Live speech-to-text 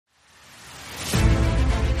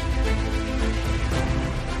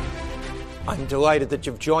I'm delighted that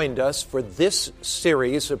you've joined us for this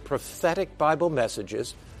series of prophetic Bible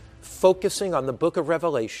messages focusing on the book of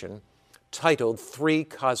Revelation, titled Three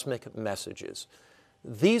Cosmic Messages.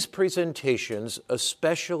 These presentations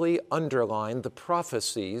especially underline the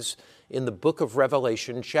prophecies in the book of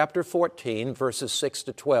Revelation, chapter 14, verses 6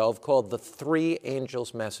 to 12, called the Three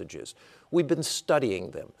Angels' Messages. We've been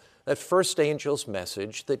studying them. That first angel's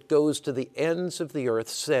message that goes to the ends of the earth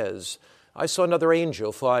says, I saw another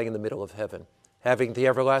angel flying in the middle of heaven, having the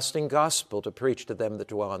everlasting gospel to preach to them that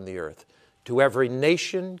dwell on the earth, to every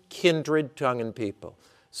nation, kindred, tongue, and people,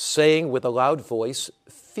 saying with a loud voice,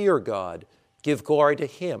 Fear God, give glory to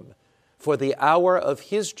him, for the hour of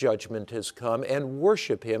his judgment has come, and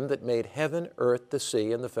worship him that made heaven, earth, the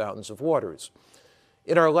sea, and the fountains of waters.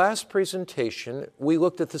 In our last presentation, we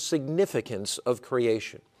looked at the significance of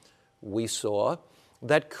creation. We saw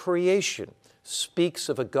that creation speaks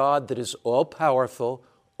of a God that is all-powerful,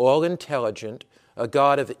 all-intelligent, a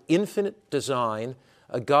God of infinite design,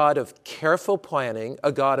 a God of careful planning,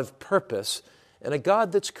 a God of purpose, and a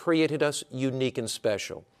God that's created us unique and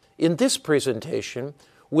special. In this presentation,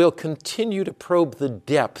 we'll continue to probe the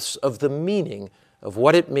depths of the meaning of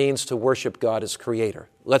what it means to worship God as Creator.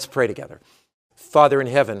 Let's pray together. Father in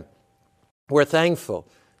heaven, we're thankful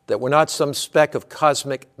that we're not some speck of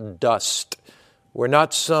cosmic dust. We're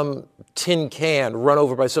not some tin can run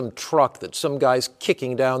over by some truck that some guy's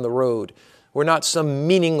kicking down the road. We're not some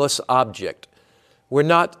meaningless object. We're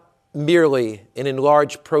not merely an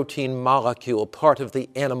enlarged protein molecule, part of the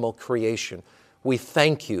animal creation. We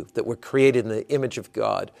thank you that we're created in the image of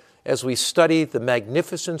God. As we study the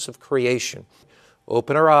magnificence of creation,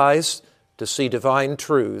 open our eyes to see divine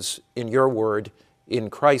truths in your word. In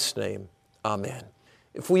Christ's name, amen.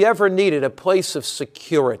 If we ever needed a place of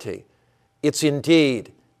security, it's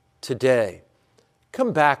indeed today.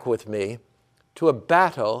 Come back with me to a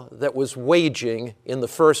battle that was waging in the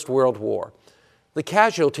First World War. The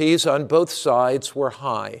casualties on both sides were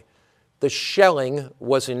high. The shelling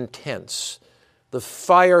was intense. The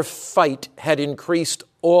firefight had increased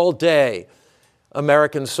all day.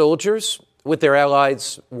 American soldiers, with their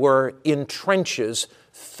allies, were in trenches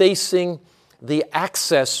facing the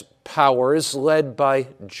Axis powers led by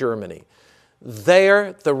Germany.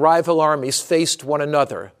 There, the rival armies faced one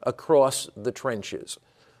another across the trenches.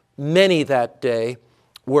 Many that day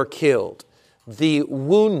were killed. The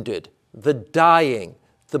wounded, the dying,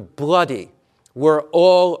 the bloody were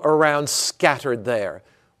all around scattered there.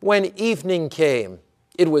 When evening came,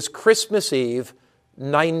 it was Christmas Eve,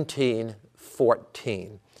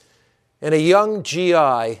 1914. And a young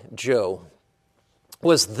GI, Joe,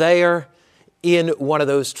 was there in one of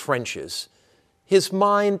those trenches. His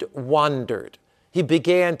mind wandered. He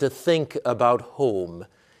began to think about home.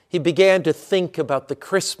 He began to think about the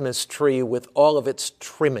Christmas tree with all of its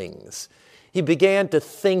trimmings. He began to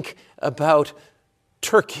think about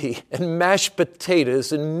turkey and mashed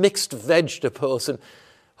potatoes and mixed vegetables and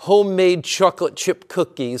homemade chocolate chip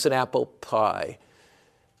cookies and apple pie.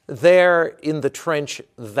 There in the trench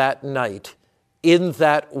that night, in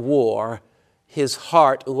that war, his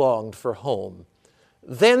heart longed for home.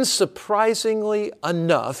 Then, surprisingly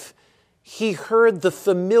enough, he heard the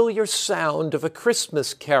familiar sound of a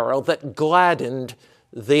Christmas carol that gladdened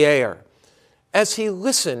the air. As he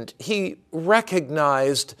listened, he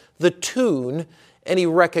recognized the tune, and he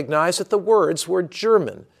recognized that the words were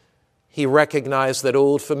German. He recognized that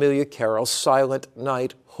old familiar carol, Silent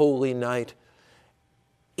Night, Holy Night.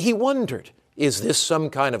 He wondered, is this some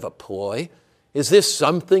kind of a ploy? Is this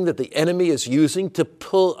something that the enemy is using to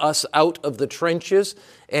pull us out of the trenches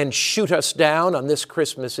and shoot us down on this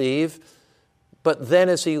Christmas Eve? But then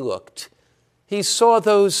as he looked, he saw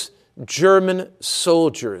those German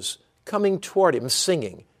soldiers coming toward him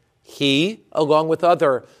singing. He, along with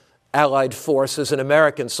other Allied forces and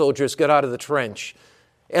American soldiers, got out of the trench,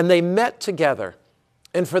 and they met together.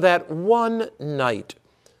 And for that one night,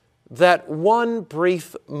 that one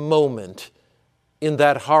brief moment in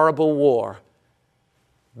that horrible war,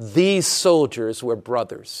 these soldiers were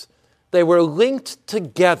brothers. They were linked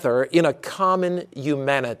together in a common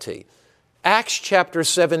humanity. Acts chapter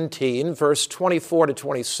 17, verse 24 to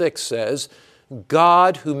 26 says,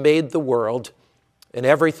 God who made the world and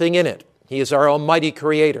everything in it, he is our almighty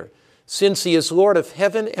creator, since he is Lord of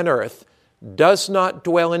heaven and earth, does not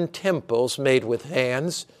dwell in temples made with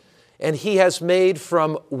hands, and he has made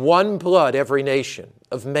from one blood every nation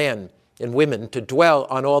of men and women to dwell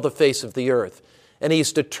on all the face of the earth. And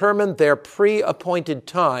he's determined their pre-appointed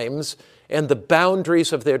times and the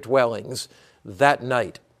boundaries of their dwellings that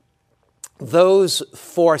night. Those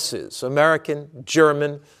forces, American,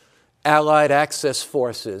 German, Allied Axis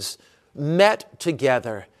forces, met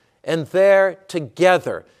together And there,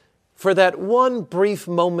 together, for that one brief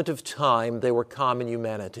moment of time, they were common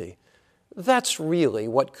humanity. That's really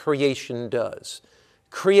what creation does.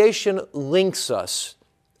 Creation links us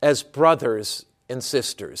as brothers and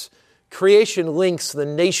sisters. Creation links the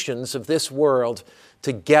nations of this world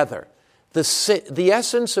together. The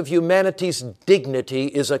essence of humanity's dignity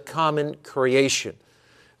is a common creation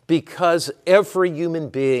because every human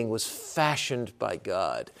being was fashioned by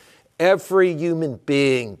God. Every human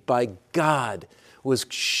being by God was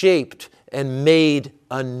shaped and made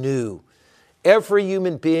anew. Every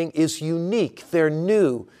human being is unique. They're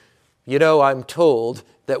new. You know, I'm told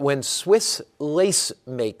that when Swiss lace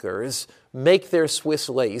makers make their Swiss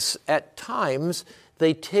lace, at times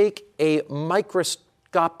they take a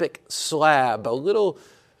microscopic slab, a little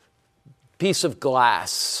piece of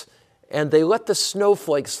glass, and they let the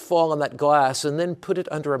snowflakes fall on that glass and then put it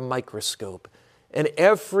under a microscope. And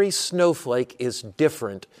every snowflake is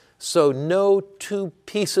different, so no two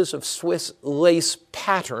pieces of Swiss lace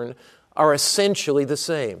pattern are essentially the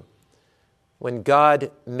same. When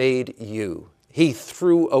God made you, He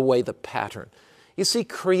threw away the pattern. You see,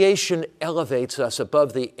 creation elevates us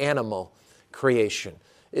above the animal creation.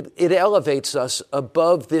 It elevates us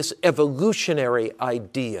above this evolutionary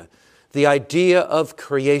idea. The idea of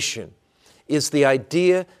creation is the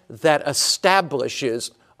idea that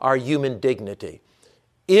establishes our human dignity.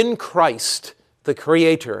 In Christ, the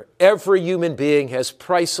Creator, every human being has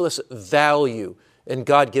priceless value and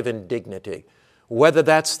God-given dignity. Whether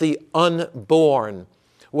that's the unborn,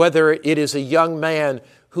 whether it is a young man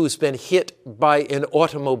who's been hit by an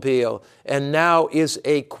automobile and now is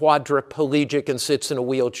a quadriplegic and sits in a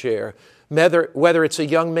wheelchair, whether it's a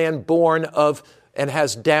young man born of and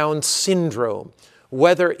has Down syndrome,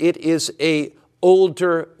 whether it is a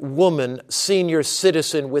older woman, senior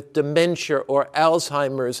citizen with dementia or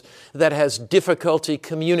Alzheimer's that has difficulty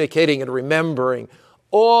communicating and remembering,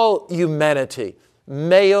 all humanity,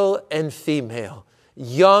 male and female,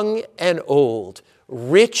 young and old,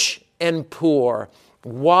 rich and poor,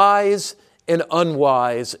 wise and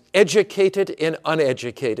unwise, educated and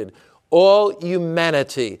uneducated. All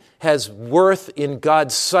humanity has worth in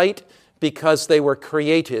God's sight because they were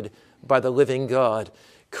created by the living God.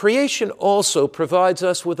 Creation also provides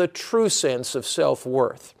us with a true sense of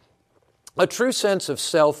self-worth. A true sense of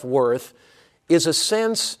self-worth is a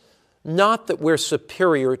sense not that we're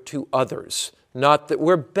superior to others, not that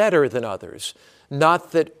we're better than others,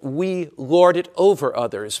 not that we lord it over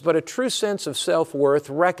others, but a true sense of self-worth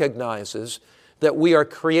recognizes that we are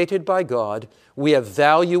created by God, we have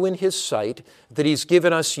value in His sight, that He's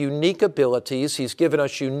given us unique abilities, He's given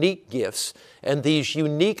us unique gifts, and these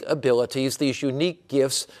unique abilities, these unique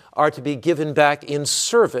gifts are to be given back in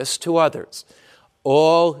service to others.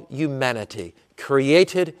 All humanity,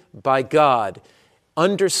 created by God,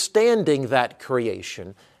 understanding that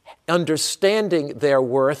creation, understanding their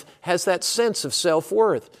worth, has that sense of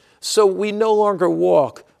self-worth. So we no longer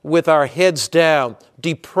walk with our heads down,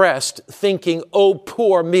 depressed, thinking, oh,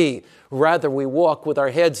 poor me. Rather, we walk with our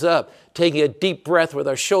heads up, taking a deep breath with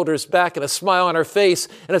our shoulders back and a smile on our face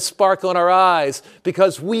and a sparkle in our eyes,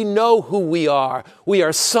 because we know who we are. We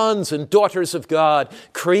are sons and daughters of God,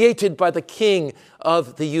 created by the King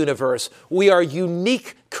of the universe. We are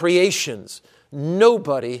unique creations.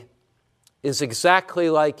 Nobody is exactly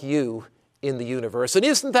like you in the universe. And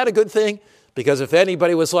isn't that a good thing? Because if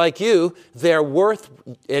anybody was like you, their worth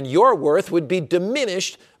and your worth would be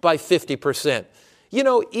diminished by 50%. You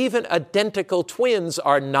know, even identical twins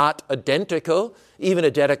are not identical. Even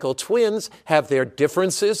identical twins have their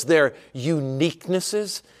differences, their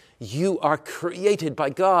uniquenesses. You are created by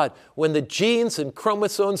God. When the genes and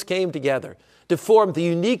chromosomes came together to form the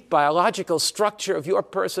unique biological structure of your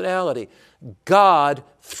personality, God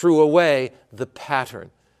threw away the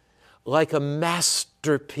pattern. Like a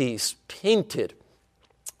masterpiece painted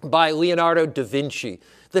by Leonardo da Vinci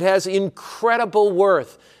that has incredible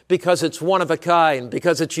worth because it's one of a kind,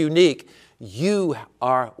 because it's unique. You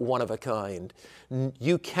are one of a kind.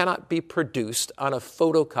 You cannot be produced on a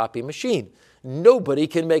photocopy machine. Nobody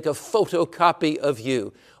can make a photocopy of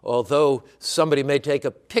you. Although somebody may take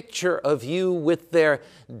a picture of you with their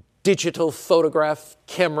digital photograph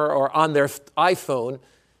camera or on their iPhone,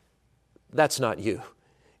 that's not you.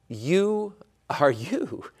 You are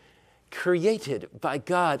you, created by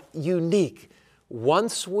God, unique.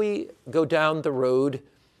 Once we go down the road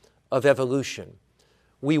of evolution,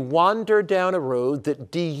 we wander down a road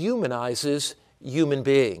that dehumanizes human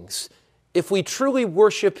beings. If we truly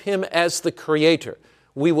worship Him as the Creator,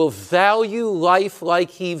 we will value life like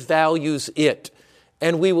He values it,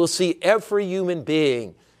 and we will see every human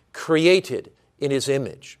being created in His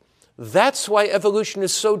image. That's why evolution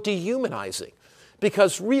is so dehumanizing.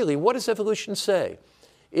 Because really, what does evolution say?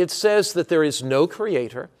 It says that there is no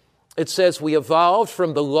creator. It says we evolved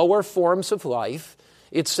from the lower forms of life.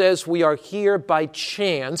 It says we are here by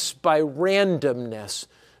chance, by randomness.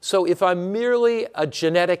 So if I'm merely a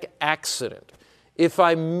genetic accident, if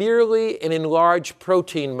I'm merely an enlarged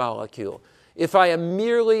protein molecule, if I am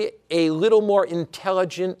merely a little more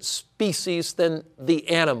intelligent species than the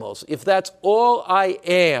animals, if that's all I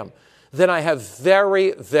am, then I have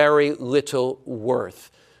very, very little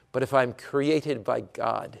worth. But if I'm created by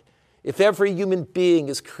God, if every human being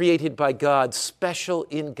is created by God, special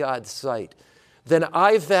in God's sight, then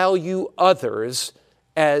I value others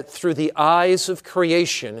through the eyes of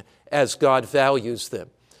creation as God values them.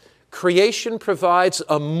 Creation provides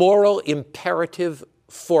a moral imperative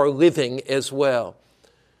for living as well.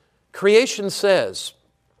 Creation says,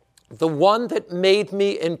 the one that made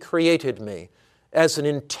me and created me as an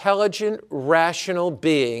intelligent, rational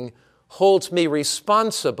being holds me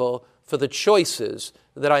responsible for the choices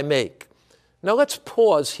that I make. Now let's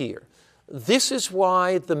pause here. This is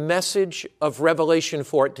why the message of Revelation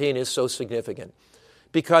 14 is so significant.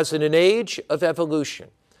 Because in an age of evolution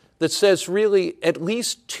that says really at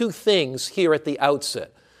least two things here at the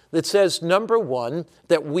outset, that says, number one,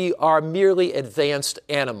 that we are merely advanced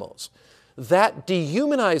animals. That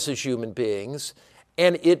dehumanizes human beings,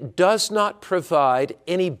 and it does not provide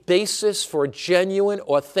any basis for genuine,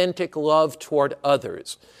 authentic love toward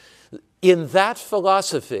others. In that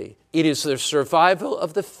philosophy, it is the survival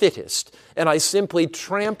of the fittest, and I simply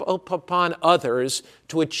trample upon others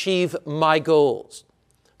to achieve my goals.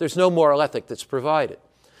 There's no moral ethic that's provided.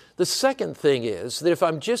 The second thing is that if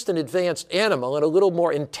I'm just an advanced animal and a little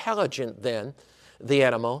more intelligent than the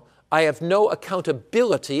animal, I have no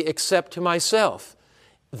accountability except to myself.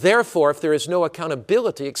 Therefore, if there is no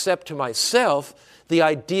accountability except to myself, the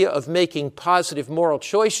idea of making positive moral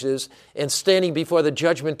choices and standing before the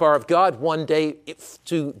judgment bar of God one day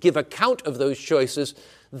to give account of those choices,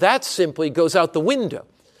 that simply goes out the window.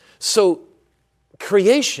 So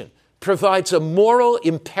creation provides a moral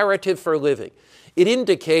imperative for living. It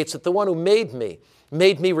indicates that the one who made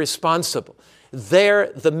me responsible.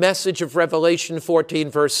 There, the message of Revelation 14,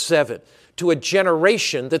 verse 7, to a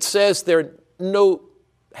generation that says they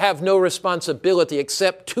have no responsibility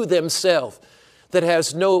except to themselves, that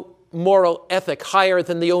has no moral ethic higher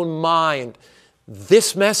than the own mind.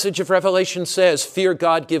 This message of Revelation says, fear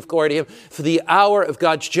God, give glory to Him, for the hour of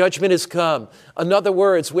God's judgment has come. In other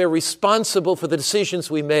words, we're responsible for the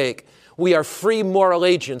decisions we make. We are free moral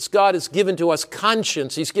agents. God has given to us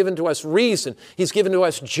conscience. He's given to us reason. He's given to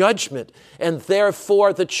us judgment. And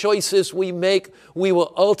therefore, the choices we make, we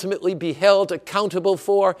will ultimately be held accountable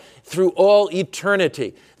for through all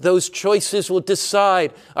eternity. Those choices will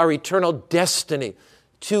decide our eternal destiny.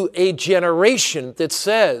 To a generation that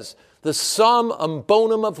says the sum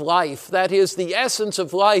bonum of life, that is, the essence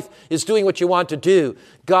of life, is doing what you want to do,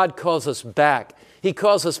 God calls us back. He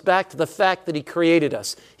calls us back to the fact that He created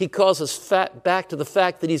us. He calls us back to the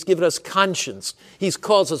fact that He's given us conscience. He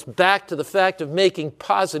calls us back to the fact of making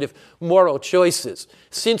positive moral choices.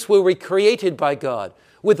 Since we were created by God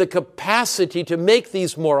with the capacity to make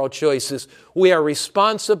these moral choices, we are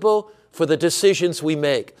responsible for the decisions we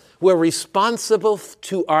make. We're responsible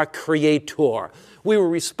to our Creator. We were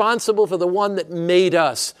responsible for the one that made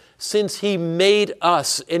us. Since He made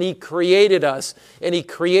us and He created us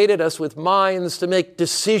with minds to make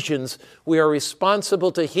decisions, we are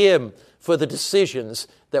responsible to Him for the decisions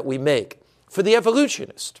that we make. For the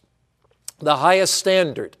evolutionist, the highest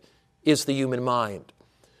standard is the human mind.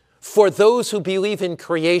 For those who believe in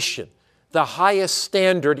creation, the highest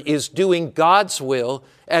standard is doing God's will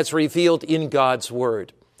as revealed in God's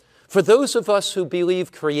Word. For those of us who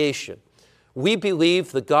believe creation, we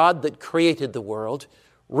believe the God that created the world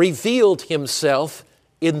revealed Himself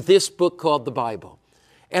in this book called the Bible,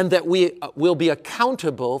 and that we will be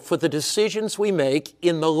accountable for the decisions we make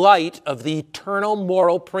in the light of the eternal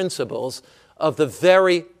moral principles of the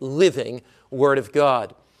very living Word of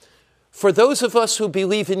God. For those of us who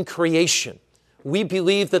believe in creation, we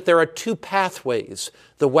believe that there are two pathways,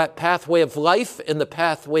 the pathway of life and the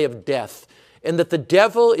pathway of death, and that the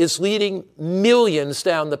devil is leading millions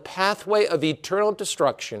down the pathway of eternal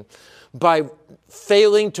destruction by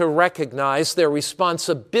failing to recognize their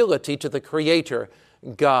responsibility to the Creator,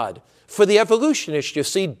 God. For the evolutionist, you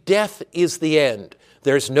see, death is the end.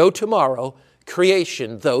 There's no tomorrow.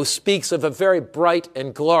 Creation, though, speaks of a very bright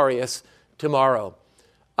and glorious tomorrow.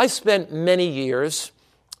 I spent many years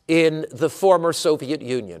in the former Soviet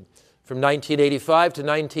Union. From 1985 to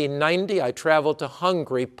 1990, I traveled to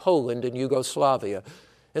Hungary, Poland, and Yugoslavia,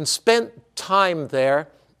 and spent time there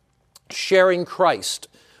sharing Christ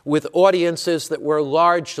with audiences that were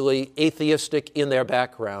largely atheistic in their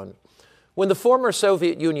background. When the former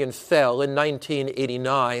Soviet Union fell in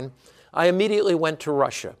 1989, I immediately went to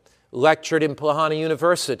Russia, lectured in Plahana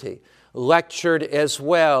University, lectured as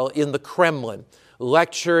well in the Kremlin,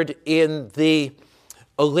 lectured in the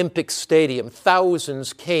Olympic Stadium.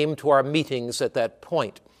 Thousands came to our meetings at that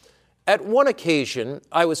point. At one occasion,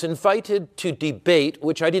 I was invited to debate,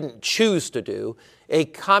 which I didn't choose to do, a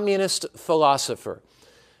communist philosopher.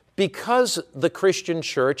 Because the Christian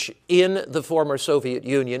church in the former Soviet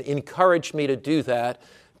Union encouraged me to do that,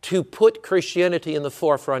 to put Christianity in the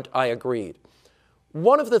forefront, I agreed.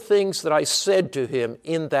 One of the things that I said to him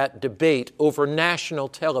in that debate over national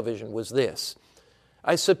television was this.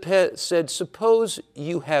 I said, suppose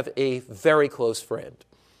you have a very close friend,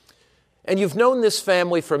 and you've known this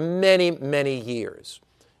family for many, many years,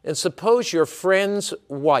 and suppose your friend's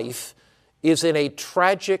wife is in a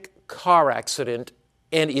tragic car accident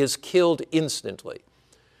and is killed instantly.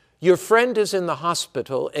 Your friend is in the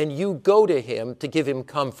hospital and you go to him to give him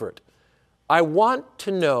comfort. I want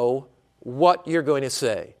to know what you're going to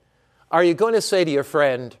say. Are you going to say to your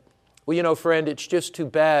friend, well, you know, friend, it's just too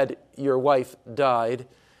bad your wife died.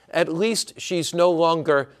 At least she's no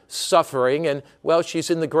longer suffering, and, well, she's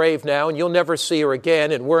in the grave now, and you'll never see her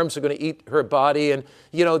again, and worms are going to eat her body, and,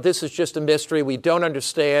 you know, this is just a mystery we don't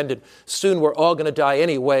understand, and soon we're all going to die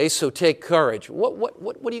anyway, so take courage. What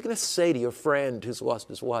are you going to say to your friend who's lost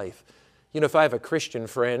his wife? You know, if I have a Christian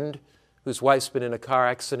friend whose wife's been in a car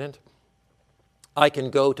accident, I can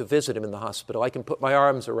go to visit him in the hospital. I can put my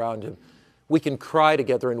arms around him. We can cry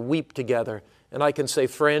together and weep together. And I can say,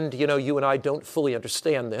 friend, you know, you and I don't fully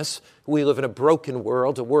understand this. We live in a broken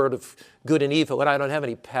world, a world of good and evil, and I don't have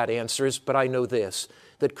any pat answers, but I know this,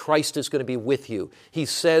 that Christ is going to be with you. He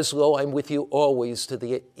says, lo, I'm with you always,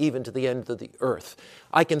 even to the end of the earth.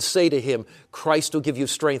 I can say to him, Christ will give you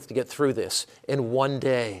strength to get through this. And one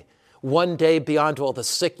day, beyond all the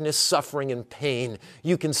sickness, suffering, and pain,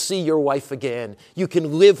 you can see your wife again. You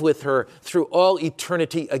can live with her through all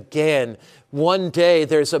eternity again. One day,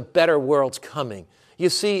 there's a better world coming. You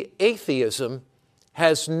see, atheism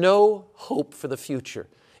has no hope for the future.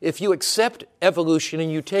 If you accept evolution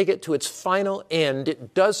and you take it to its final end,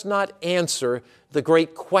 it does not answer the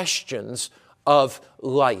great questions of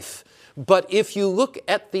life. But if you look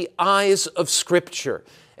at the eyes of Scripture,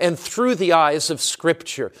 and through the eyes of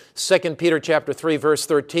Scripture, 2 Peter chapter 3, verse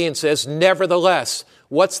 13 says, nevertheless.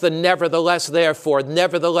 What's the nevertheless there for?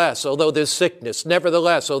 Nevertheless, although there's sickness.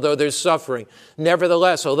 Nevertheless, although there's suffering.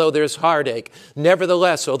 Nevertheless, although there's heartache.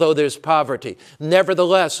 Nevertheless, although there's poverty.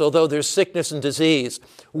 Nevertheless, although there's sickness and disease.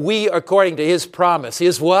 We, according to His promise.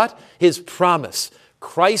 His what? His promise.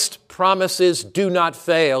 Christ's promises do not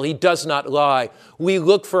fail. He does not lie. We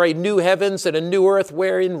look for a new heavens and a new earth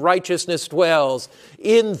wherein righteousness dwells.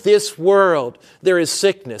 In this world, there is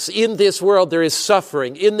sickness. In this world, there is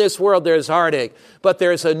suffering. In this world, there is heartache. But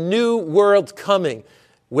there is a new world coming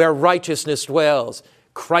where righteousness dwells.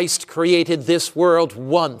 Christ created this world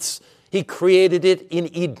once. He created it in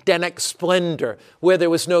Edenic splendor, where there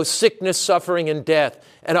was no sickness, suffering, and death.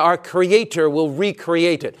 And our Creator will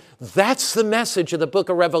recreate it. That's the message of the book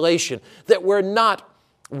of Revelation, that we're not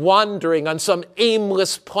wandering on some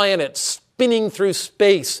aimless planet, spinning through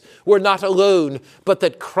space. We're not alone, but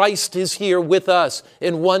that Christ is here with us,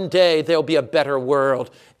 and one day there'll be a better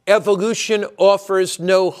world. Evolution offers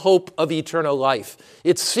no hope of eternal life.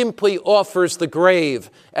 It simply offers the grave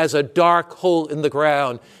as a dark hole in the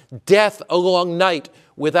ground, death a long night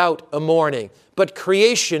without a morning. But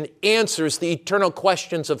creation answers the eternal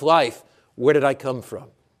questions of life. Where did I come from?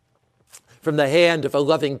 From the hand of a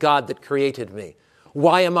loving God that created me.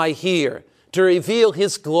 Why am I here? To reveal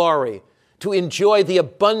His glory, to enjoy the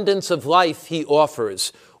abundance of life He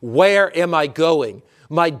offers. Where am I going?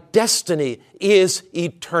 My destiny is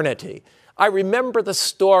eternity. I remember the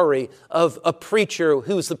story of a preacher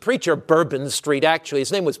who was the preacher of Bourbon Street, actually.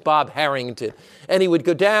 His name was Bob Harrington. And he would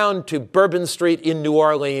go down to Bourbon Street in New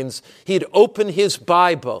Orleans. He'd open his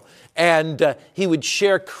Bible, and he would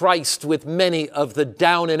share Christ with many of the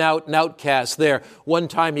down and out and outcasts there. One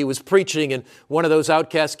time he was preaching, and one of those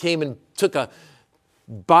outcasts came and took a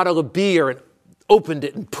bottle of beer and opened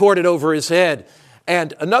it and poured it over his head.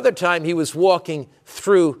 And another time he was walking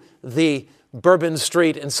through the Bourbon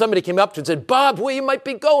Street, and somebody came up to him and said, Bob, where you might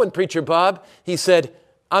be going, Preacher Bob? He said,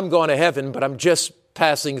 I'm going to heaven, but I'm just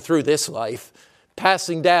passing through this life,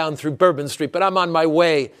 passing down through Bourbon Street, but I'm on my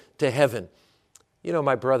way to heaven. You know,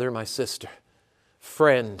 my brother, my sister,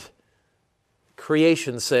 friend,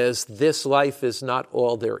 creation says this life is not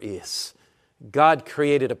all there is. God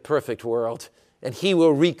created a perfect world, and he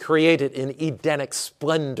will recreate it in Edenic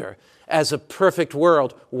splendor as a perfect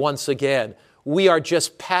world once again. We are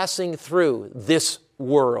just passing through this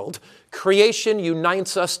world. Creation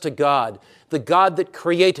unites us to God. The God that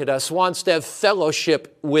created us wants to have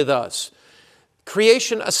fellowship with us.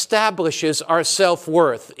 Creation establishes our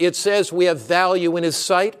self-worth. It says we have value in his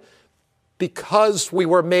sight because we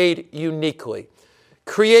were made uniquely.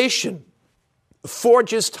 Creation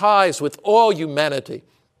forges ties with all humanity.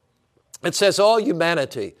 It says all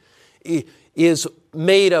humanity is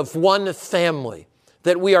made of one family,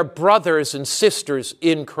 that we are brothers and sisters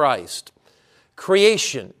in Christ.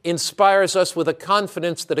 Creation inspires us with a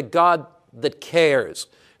confidence that a God that cares,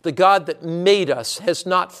 the God that made us has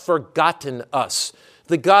not forgotten us.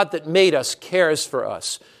 The God that made us cares for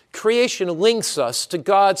us. Creation links us to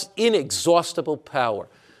God's inexhaustible power.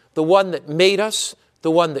 The one that made us, the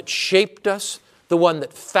one that shaped us, the one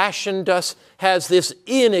that fashioned us, has this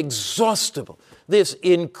inexhaustible, this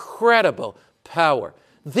incredible power.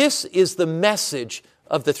 This is the message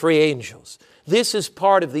of the three angels. This is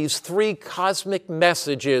part of these three cosmic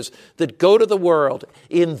messages that go to the world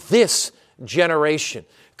in this generation.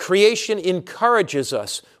 Creation encourages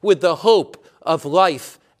us with the hope of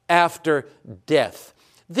life after death.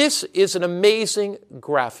 This is an amazing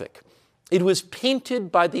graphic. It was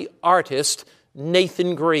painted by the artist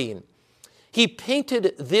Nathan Green. He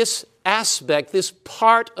painted this aspect, this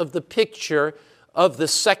part of the picture of the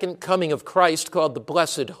second coming of Christ called the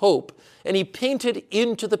Blessed Hope, and he painted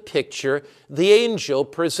into the picture the angel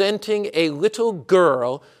presenting a little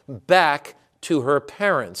girl back to her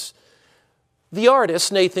parents. The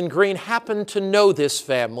artist, Nathan Green, happened to know this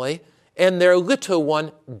family, and their little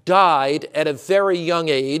one died at a very young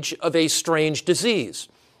age of a strange disease.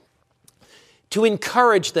 To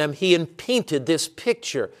encourage them, he painted this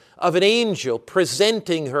picture of an angel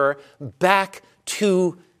presenting her back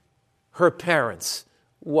to her parents.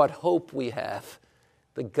 What hope we have.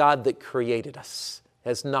 The God that created us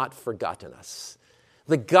has not forgotten us.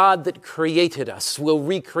 The God that created us will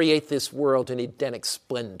recreate this world in Edenic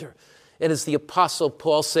splendor. And as the Apostle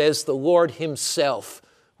Paul says, the Lord himself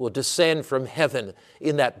will descend from heaven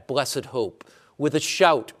in that blessed hope with a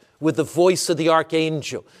shout, with the voice of the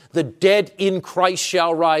archangel. The dead in Christ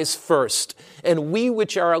shall rise first, and we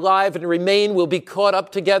which are alive and remain will be caught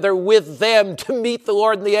up together with them to meet the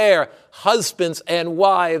Lord in the air. Husbands and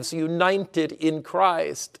wives united in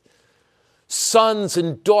Christ. Sons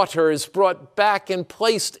and daughters brought back and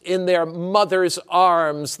placed in their mother's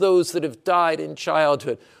arms, those that have died in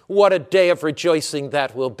childhood. What a day of rejoicing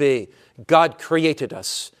that will be. God created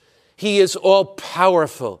us. He is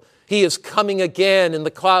all-powerful. He is coming again in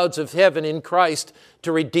the clouds of heaven in Christ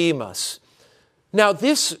to redeem us. Now,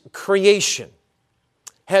 this creation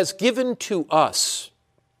has given to us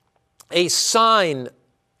a sign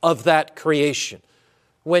of that creation.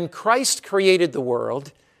 When Christ created the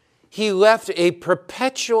world, he left a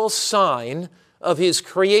perpetual sign of his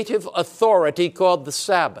creative authority called the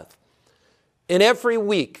Sabbath. And every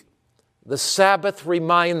week, the Sabbath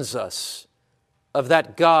reminds us of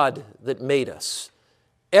that God that made us.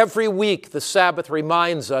 Every week, the Sabbath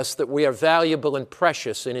reminds us that we are valuable and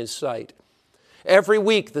precious in his sight. Every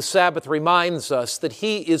week, the Sabbath reminds us that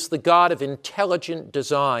he is the God of intelligent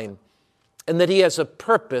design and that he has a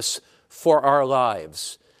purpose for our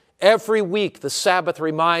lives. Every week, the Sabbath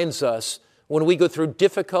reminds us when we go through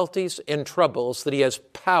difficulties and troubles that he has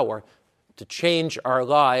power to change our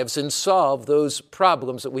lives and solve those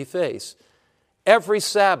problems that we face. Every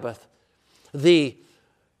Sabbath, the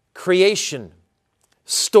creation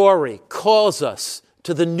story calls us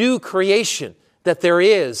to the new creation that there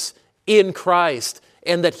is in Christ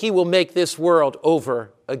and that he will make this world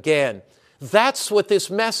over again. That's what this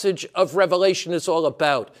message of Revelation is all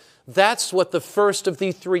about. That's what the first of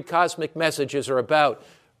the three cosmic messages are about.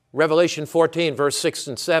 Revelation 14, verse 6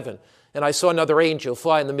 and 7. And I saw another angel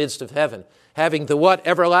fly in the midst of heaven, having the what?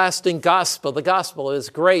 Everlasting gospel. The gospel is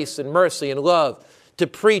grace and mercy and love, to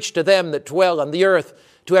preach to them that dwell on the earth,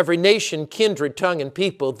 to every nation, kindred, tongue, and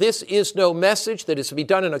people. This is no message that is to be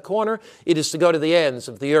done in a corner. It is to go to the ends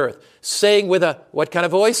of the earth, saying with a, what kind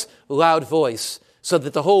of voice? Loud voice, so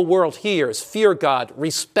that the whole world hears. Fear God,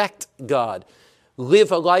 respect God,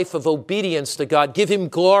 live a life of obedience to God, give him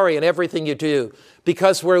glory in everything you do,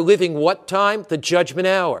 because we're living what time? The judgment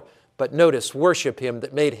hour. But notice, worship him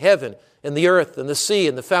that made heaven and the earth and the sea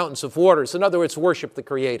and the fountains of waters. In other words, worship the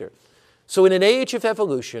Creator. So in an age of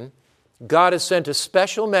evolution, God has sent a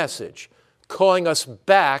special message calling us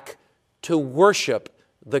back to worship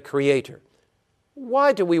the Creator.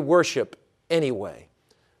 Why do we worship anyway?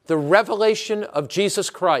 The revelation of Jesus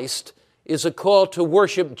Christ is a call to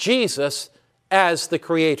worship Jesus as the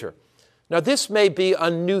Creator. Now, this may be a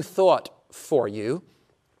new thought for you.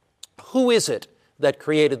 Who is it that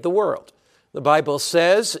created the world? The Bible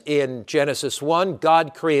says in Genesis 1, in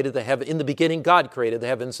the beginning, God created the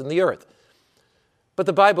heavens and the earth. But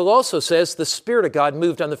the Bible also says the Spirit of God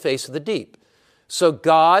moved on the face of the deep. So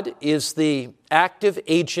God is the active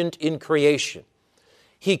agent in creation.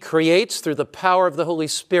 He creates through the power of the Holy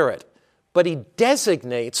Spirit, but he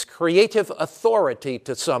designates creative authority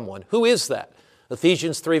to someone. Who is that?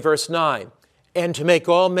 Ephesians 3, verse 9. And to make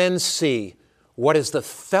all men see what is the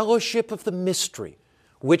fellowship of the mystery,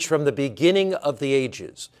 which from the beginning of the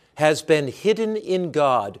ages has been hidden in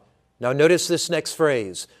God. Now notice this next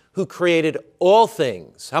phrase, who created all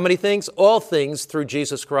things. How many things? All things through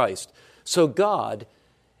Jesus Christ. So God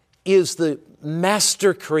is the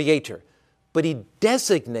master creator, but he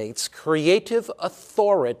designates creative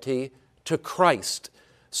authority to Christ.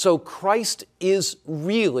 So Christ is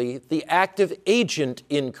really the active agent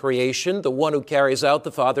in creation, the one who carries out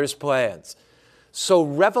the Father's plans. So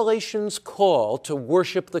Revelation's call to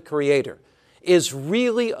worship the Creator is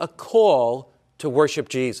really a call to worship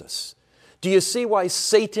Jesus. Do you see why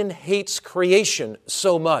Satan hates creation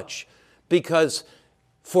so much? Because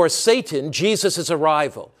for Satan, Jesus is a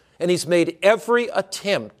rival, and he's made every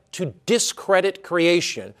attempt to discredit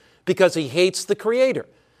creation because he hates the Creator.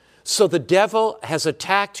 So the devil has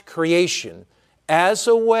attacked creation as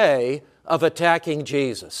a way of attacking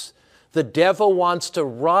Jesus. The devil wants to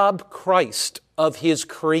rob Christ of his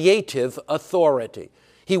creative authority.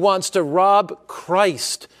 He wants to rob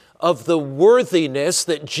Christ of the worthiness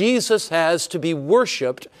that Jesus has to be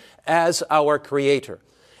worshiped as our Creator.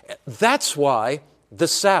 That's why the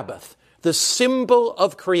Sabbath, the symbol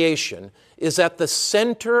of creation, is at the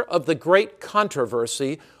center of the great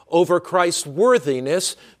controversy over Christ's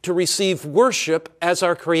worthiness to receive worship as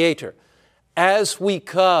our Creator. As we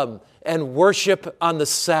come and worship on the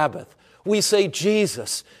Sabbath, we say,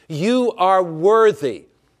 Jesus, you are worthy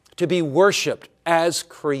to be worshiped as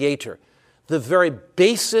Creator. The very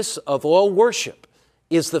basis of all worship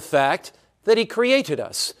is the fact that he created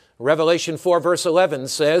us. Revelation 4 verse 11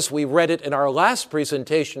 says, we read it in our last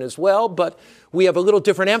presentation as well, but we have a little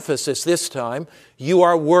different emphasis this time. You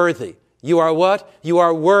are worthy. You are what? You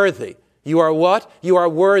are worthy. You are what? You are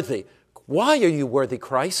worthy. Why are you worthy,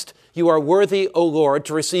 Christ? You are worthy, O Lord,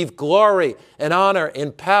 to receive glory and honor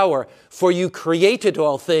and power, for you created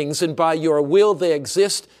all things, and by your will they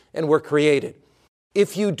exist and were created.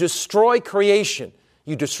 If you destroy creation,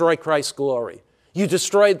 you destroy Christ's glory. You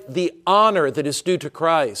destroy the honor that is due to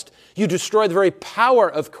Christ. You destroy the very power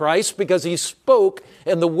of Christ because he spoke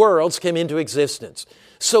and the worlds came into existence.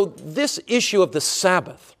 So this issue of the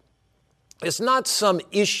Sabbath is not some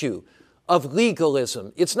issue of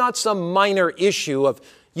legalism. It's not some minor issue of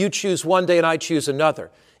you choose one day and I choose another.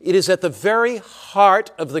 It is at the very heart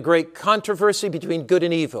of the great controversy between good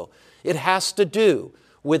and evil. It has to do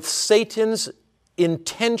with Satan's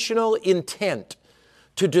intentional intent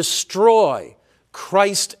to destroy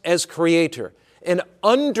Christ as Creator and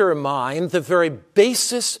undermine the very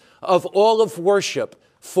basis of all of worship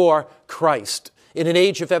for Christ. In an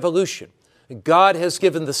age of evolution, God has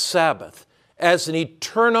given the Sabbath as an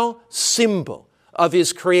eternal symbol of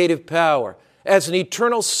his creative power, as an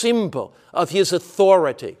eternal symbol of his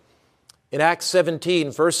authority. In Acts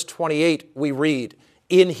 17, verse 28, we read,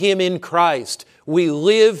 in him, in Christ, we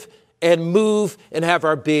live and move and have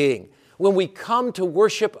our being. When we come to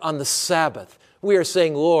worship on the Sabbath, we are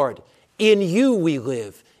saying, Lord, in you we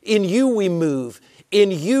live, in you we move,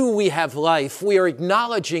 in you we have life. We are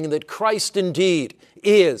acknowledging that Christ indeed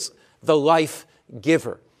is the life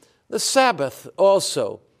giver. The Sabbath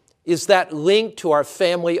also is that link to our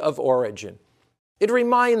family of origin. It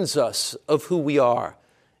reminds us of who we are.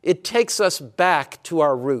 It takes us back to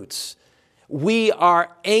our roots. We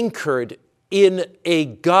are anchored in a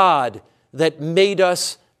God that made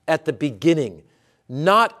us at the beginning,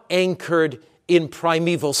 not anchored in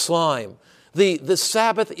primeval slime. The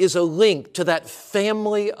Sabbath is a link to that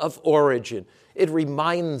family of origin. It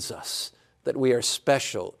reminds us that we are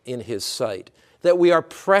special in his sight, that we are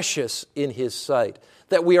precious in his sight,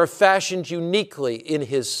 that we are fashioned uniquely in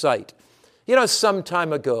his sight. You know, some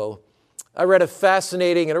time ago, I read a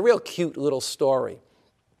fascinating and a real cute little story.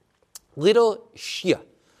 Little Shia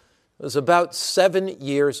was about 7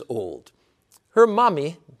 years old. Her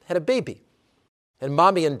mommy had a baby. And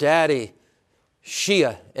mommy and daddy,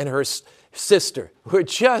 Shia and her sister, were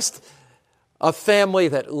just a family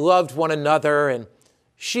that loved one another. And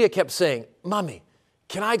Shia kept saying, Mommy,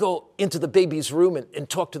 can I go into the baby's room and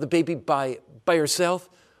talk to the baby by herself?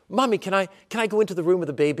 Mommy, can I go into the room with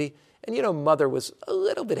the baby? And you know, mother was a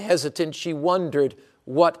little bit hesitant. She wondered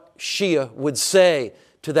what Shia would say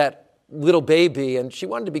to that little baby, and she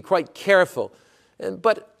wanted to be quite careful.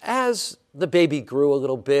 But as the baby grew a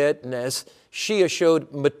little bit, and as Shia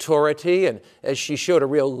showed maturity, and as she showed a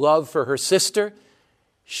real love for her sister,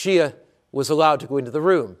 Shia was allowed to go into the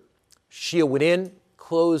room. Shia went in,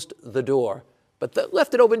 closed the door, but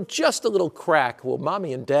left it open just a little crack. Well,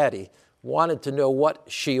 Mommy and Daddy wanted to know what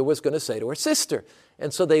Shia was going to say to her sister.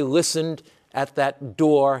 And so they listened at that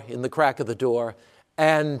door, in the crack of the door,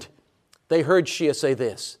 and they heard Shia say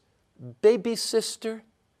this, "Baby sister,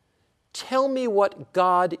 tell me what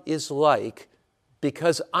God is like,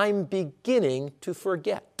 because I'm beginning to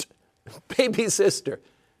forget." Baby sister,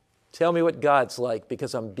 tell me what God's like,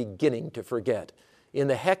 because I'm beginning to forget. In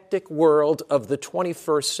the hectic world of the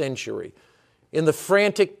 21st century, in the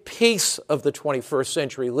frantic pace of the 21st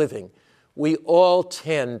century living, we all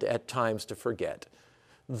tend at times to forget.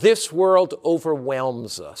 This world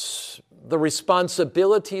overwhelms us. The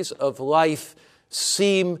responsibilities of life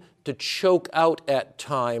seem to choke out at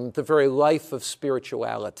times the very life of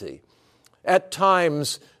spirituality. At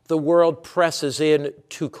times, the world presses in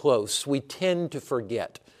too close. We tend to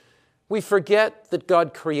forget. We forget that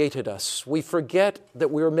God created us. We forget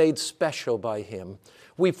that we were made special by Him.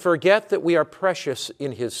 We forget that we are precious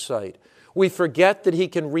in His sight. We forget that He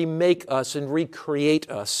can remake us and recreate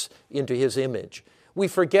us into His image. We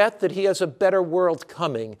forget that He has a better world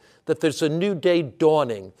coming, that there's a new day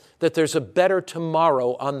dawning, that there's a better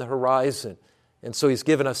tomorrow on the horizon. And so He's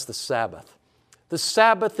given us the Sabbath. The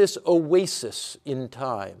Sabbath, this oasis in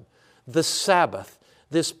time. The Sabbath,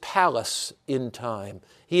 this palace in time.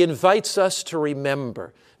 He invites us to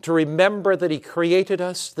remember that He created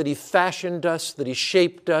us, that He fashioned us, that He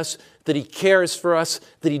shaped us, that He cares for us,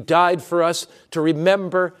 that He died for us, to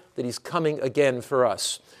remember that He's coming again for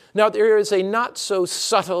us. Now, there is a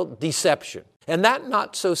not-so-subtle deception, and that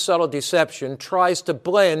not-so-subtle deception tries to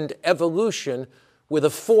blend evolution with a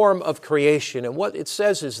form of creation. And what it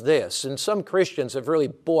says is this, and some Christians have really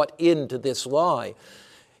bought into this lie.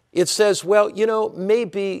 It says, well,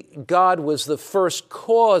 maybe God was the first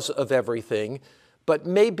cause of everything, but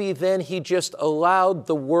maybe then He just allowed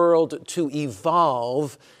the world to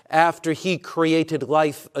evolve after He created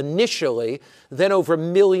life initially. Then over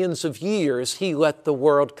millions of years, He let the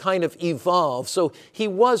world kind of evolve. So He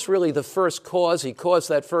was really the first cause. He caused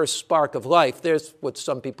that first spark of life. There's what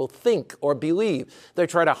some people think or believe. They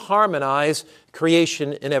try to harmonize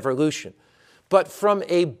creation and evolution. But from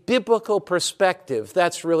a biblical perspective,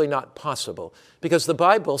 that's really not possible, because the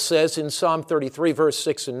Bible says in Psalm 33, verse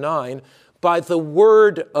 6 and 9, "By the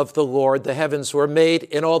word of the Lord the heavens were made,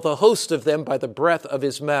 and all the host of them by the breath of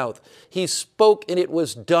His mouth. He spoke, and it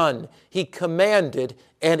was done. He commanded,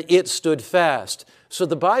 and it stood fast." So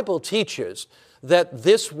the Bible teaches that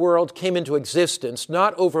this world came into existence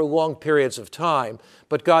not over long periods of time,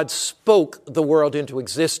 but God spoke the world into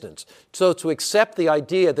existence. So to accept the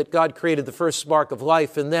idea that God created the first spark of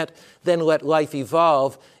life and that then let life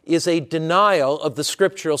evolve is a denial of the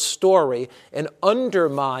scriptural story and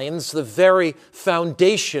undermines the very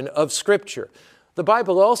foundation of Scripture. The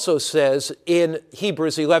Bible also says in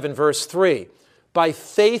Hebrews 11, verse 3, "By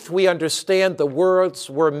faith we understand the worlds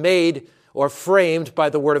were made or framed by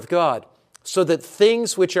the word of God, so that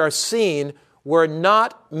things which are seen were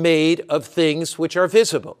not made of things which are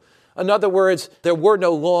visible." In other words, there were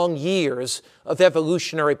no long years of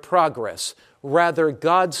evolutionary progress. Rather,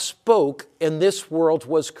 God spoke, and this world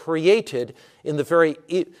was created in the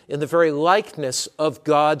very likeness of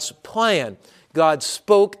God's plan. God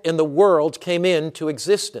spoke, and the world came into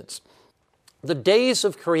existence. The days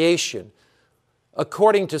of creation,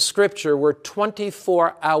 according to Scripture, were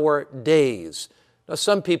 24-hour days. Now,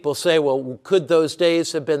 some people say, well, could those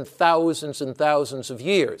days have been thousands and thousands of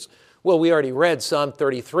years? Well, we already read Psalm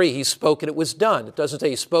 33. He spoke and it was done. It doesn't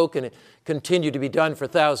say He spoke and it continued to be done for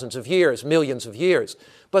thousands of years, millions of years.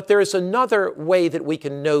 But there is another way that we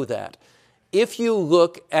can know that. If you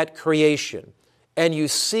look at creation and you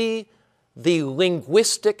see the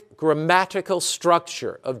linguistic, grammatical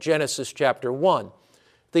structure of Genesis chapter 1,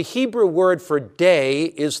 the Hebrew word for day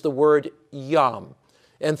is the word yom.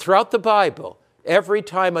 And throughout the Bible, every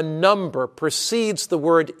time a number precedes the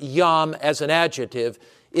word yom as an adjective,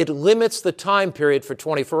 it limits the time period for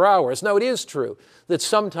 24 hours. Now, it is true that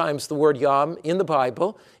sometimes the word yom in the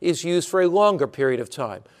Bible is used for a longer period of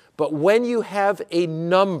time. But when you have a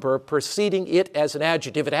number preceding it as an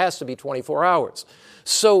adjective, it has to be 24 hours.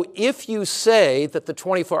 So if you say that the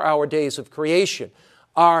 24-hour days of creation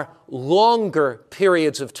are longer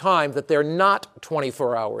periods of time, that they're not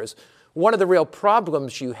 24 hours, one of the real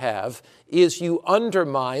problems you have is you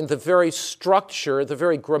undermine the very structure, the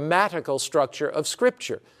very grammatical structure of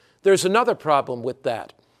Scripture. There's another problem with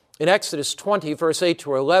that. In Exodus 20, verse 8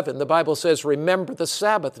 to 11, the Bible says, "Remember the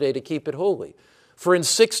Sabbath day to keep it holy. For in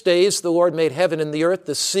 6 days the Lord made heaven and the earth,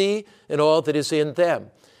 the sea, and all that is in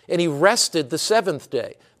them. And he rested the seventh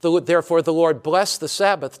day. Therefore the Lord blessed the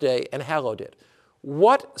Sabbath day and hallowed it."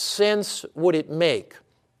 What sense would it make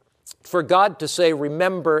for God to say,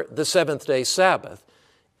 "Remember the seventh-day Sabbath,"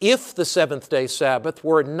 if the seventh-day Sabbath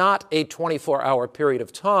were not a 24-hour period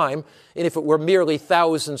of time, and if it were merely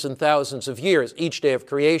thousands and thousands of years, each day of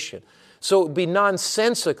creation? So it would be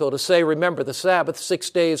nonsensical to say, "Remember the Sabbath, 6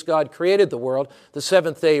 days God created the world, the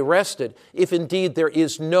seventh day rested," if indeed there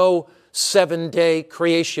is no 7-day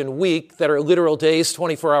creation week that are literal days,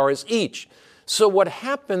 24 hours each. So what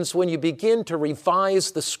happens when you begin to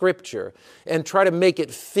revise the Scripture and try to make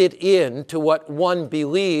it fit in to what one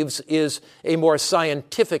believes is a more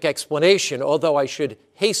scientific explanation, although I should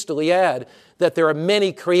hastily add that there are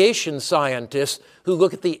many creation scientists who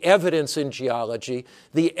look at the evidence in geology,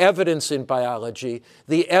 the evidence in biology,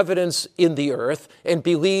 the evidence in the earth, and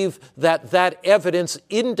believe that that evidence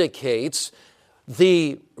indicates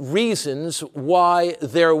the reasons why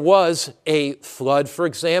there was a flood, for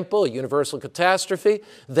example, a universal catastrophe.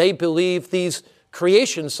 They believe, these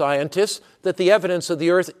creation scientists, that the evidence of the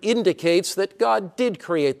earth indicates that God did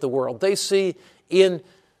create the world. They see in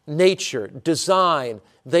nature design.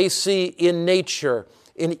 They see in nature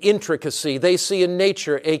an intricacy. They see in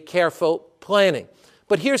nature a careful planning.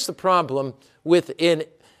 But here's the problem within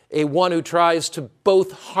a one who tries to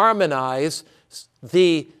both harmonize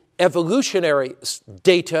the evolutionary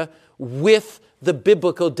data with the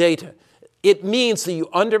biblical data. It means that you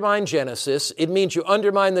undermine Genesis, it means you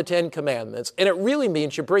undermine the Ten Commandments, and it really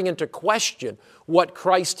means you bring into question what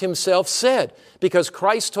Christ himself said. Because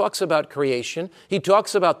Christ talks about creation, he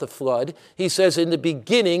talks about the flood, he says, "In the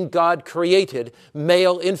beginning God created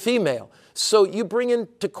male and female." So you bring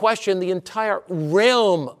into question the entire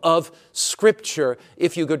realm of Scripture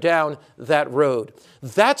if you go down that road.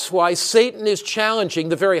 That's why Satan is challenging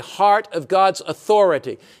the very heart of God's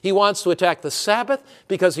authority. He wants to attack the Sabbath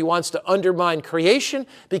because he wants to undermine creation,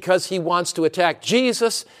 because he wants to attack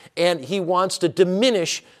Jesus, and he wants to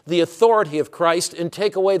diminish the authority of Christ and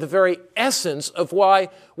take away the very essence of why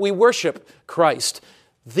we worship Christ.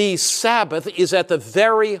 The Sabbath is at the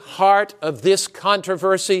very heart of this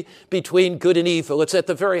controversy between good and evil. It's at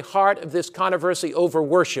the very heart of this controversy over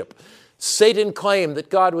worship. Satan claimed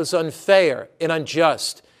that God was unfair and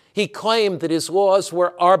unjust. He claimed that his laws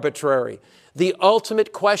were arbitrary. The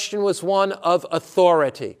ultimate question was one of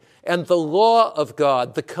authority. And the law of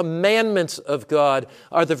God, the commandments of God,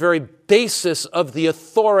 are the very basis of the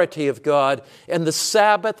authority of God. And the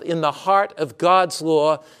Sabbath in the heart of God's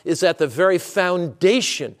law is at the very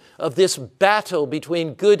foundation of this battle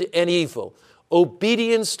between good and evil.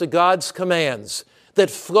 Obedience to God's commands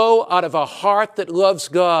that flow out of a heart that loves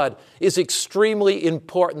God is extremely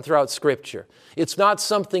important throughout Scripture. It's not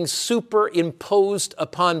something superimposed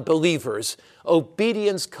upon believers.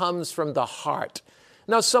 Obedience comes from the heart.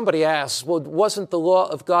 Now somebody asks, well, wasn't the law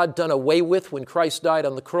of God done away with when Christ died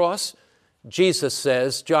on the cross? Jesus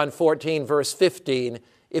says, John 14, verse 15,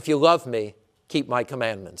 "If you love me, keep my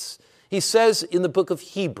commandments." He says in the book of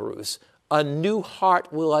Hebrews, "A new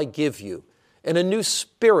heart will I give you, and a new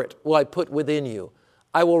spirit will I put within you.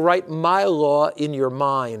 I will write my law in your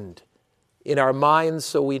mind," in our minds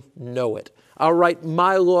so we know it. "I'll write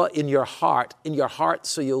my law in your heart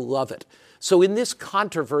so you'll love it." So in this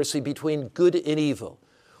controversy between good and evil,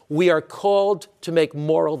 we are called to make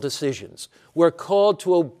moral decisions. We're called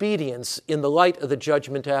to obedience in the light of the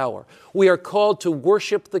judgment hour. We are called to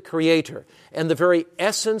worship the Creator, and the very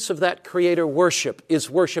essence of that Creator worship is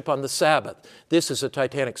worship on the Sabbath. This is a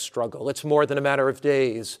titanic struggle. It's more than a matter of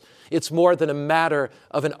days. It's more than a matter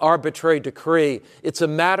of an arbitrary decree. It's a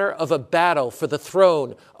matter of a battle for the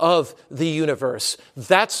throne of the universe.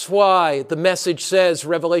 That's why the message says,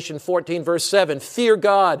 Revelation 14, verse 7, "Fear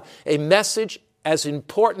God," a message as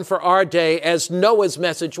important for our day as Noah's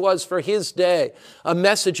message was for his day. A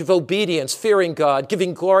message of obedience, fearing God,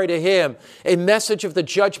 giving glory to Him. A message of the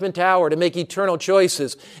judgment hour to make eternal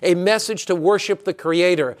choices. A message to worship the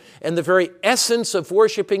Creator. And the very essence of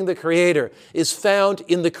worshiping the Creator is found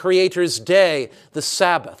in the Creator's day, the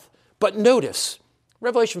Sabbath. But notice,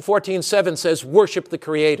 Revelation 14:7 says, "Worship the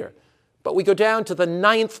Creator." But we go down to the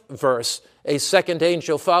 9th verse. A second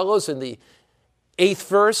angel follows in the 8th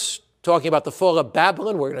verse, talking about the fall of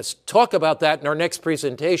Babylon. We're going to talk about that in our next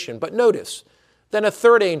presentation. But notice, then a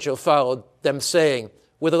third angel followed them, saying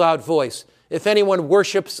with a loud voice, "If anyone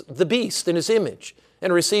worships the beast in his image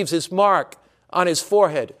and receives his mark on his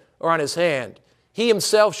forehead or on his hand, he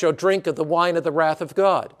himself shall drink of the wine of the wrath of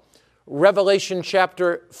God." Revelation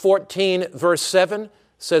chapter 14, verse 7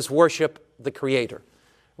 says worship the Creator.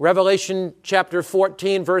 Revelation chapter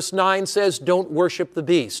 14, verse 9 says don't worship the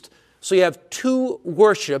beast. So you have two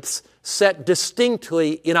worships set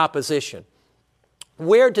distinctly in opposition.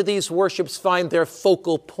 Where do these worships find their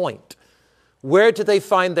focal point? Where do they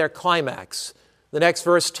find their climax? The next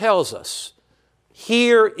verse tells us,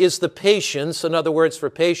 here is the patience, another word for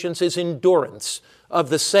patience is endurance of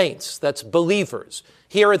the saints, that's believers.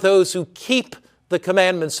 Here are those who keep the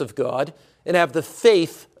commandments of God and have the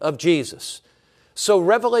faith of Jesus. So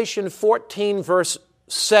Revelation 14 verse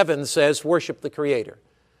 7 says, worship the Creator.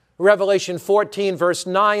 Revelation 14 verse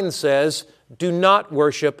 9 says, do not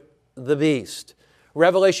worship the beast.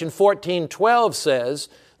 Revelation 14:12 says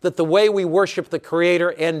that the way we worship the Creator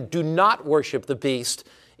and do not worship the beast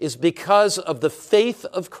is because of the faith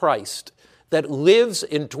of Christ that lives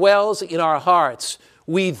and dwells in our hearts.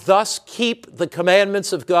 We thus keep the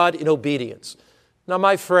commandments of God in obedience. Now,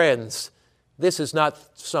 my friends, this is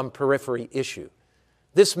not some periphery issue.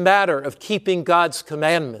 This matter of keeping God's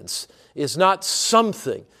commandments is not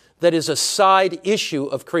something that is a side issue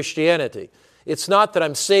of Christianity. It's not that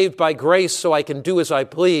I'm saved by grace so I can do as I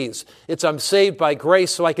please. It's I'm saved by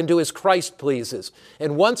grace so I can do as Christ pleases.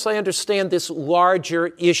 And once I understand this larger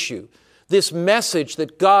issue, this message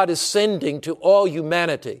that God is sending to all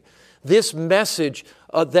humanity, this message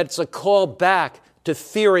that's a call back to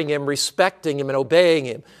fearing Him, respecting Him, and obeying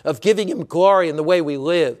Him, of giving Him glory in the way we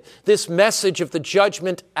live, this message of the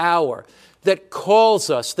judgment hour, that calls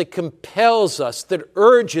us, that compels us, that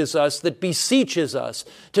urges us, that beseeches us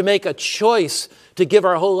to make a choice to give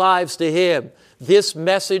our whole lives to Him. This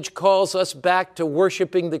message calls us back to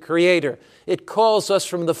worshiping the Creator. It calls us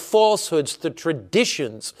from the falsehoods, the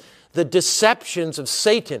traditions, the deceptions of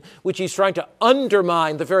Satan, which he's trying to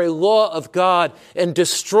undermine the very law of God and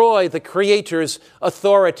destroy the Creator's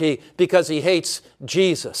authority because he hates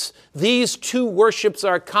Jesus. These two worships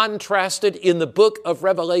are contrasted in the book of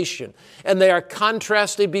Revelation, and they are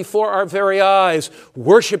contrasted before our very eyes,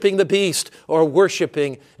 worshiping the beast or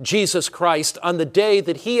worshiping Jesus Christ on the day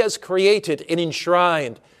that He has created and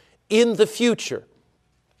enshrined. In the future,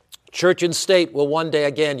 church and state will one day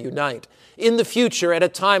again unite. In the future, at a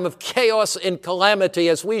time of chaos and calamity,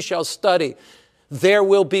 as we shall study, there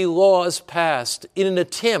will be laws passed in an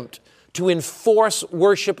attempt to enforce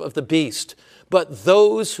worship of the beast. But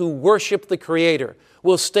those who worship the Creator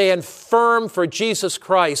will stand firm for Jesus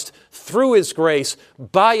Christ through His grace,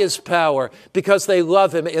 by His power, because they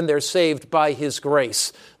love Him and they're saved by His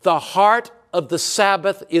grace. The heart of the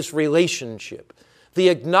Sabbath is relationship. The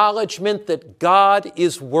acknowledgement that God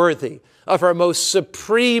is worthy of our most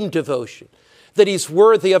supreme devotion, that He's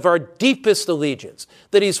worthy of our deepest allegiance,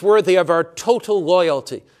 that He's worthy of our total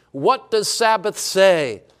loyalty. What does Sabbath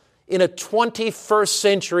say in a 21st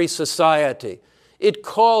century society? It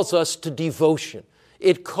calls us to devotion.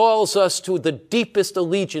 It calls us to the deepest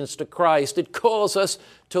allegiance to Christ. It calls us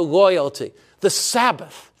to loyalty. The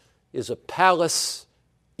Sabbath is a palace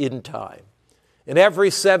in time. And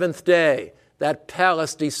every seventh day, that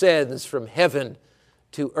palace descends from heaven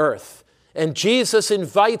to earth. And Jesus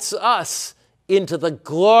invites us into the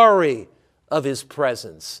glory of His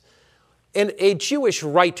presence. And a Jewish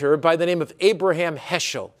writer by the name of Abraham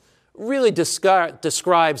Heschel really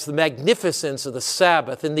describes the magnificence of the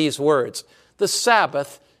Sabbath in these words. The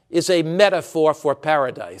Sabbath is a metaphor for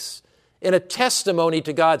paradise and a testimony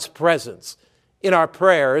to God's presence. In our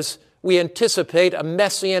prayers, we anticipate a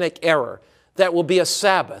messianic era that will be a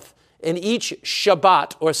Sabbath. And each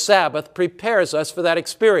Shabbat or Sabbath prepares us for that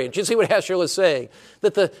experience. You see what Heschel is saying?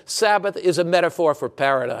 That the Sabbath is a metaphor for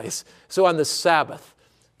paradise. So on the Sabbath,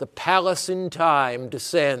 the palace in time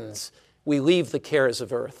descends. We leave the cares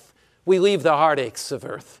of earth. We leave the heartaches of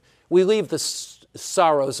earth. We leave the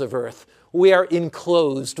sorrows of earth. We are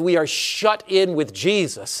enclosed. We are shut in with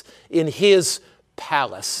Jesus in His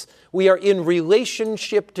palace. We are in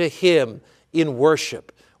relationship to Him in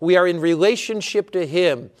worship. We are in relationship to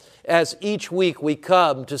Him as each week we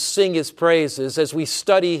come to sing His praises, as we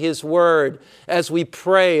study His Word, as we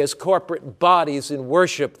pray as corporate bodies in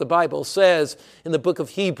worship. The Bible says in the book of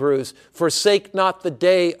Hebrews, forsake not the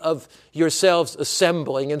day of yourselves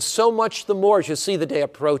assembling, and so much the more as you see the day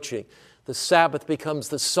approaching. The Sabbath becomes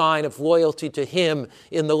the sign of loyalty to Him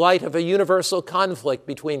in the light of a universal conflict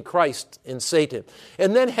between Christ and Satan.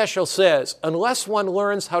 And then Heschel says, unless one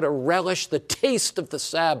learns how to relish the taste of the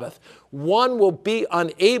Sabbath, one will be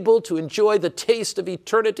unable to enjoy the taste of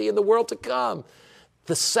eternity in the world to come.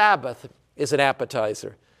 The Sabbath is an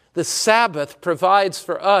appetizer. The Sabbath provides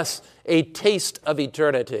for us a taste of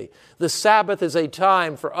eternity. The Sabbath is a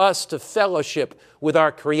time for us to fellowship with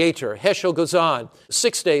our Creator. Heschel goes on,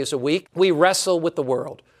 6 days a week, we wrestle with the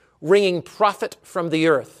world. wringing profit from the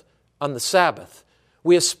earth on the Sabbath.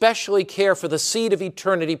 We especially care for the seed of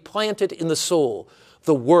eternity planted in the soul.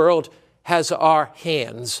 The world has our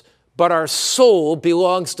hands, but our soul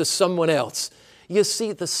belongs to someone else. You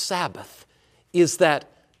see, the Sabbath is that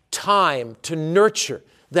time to nurture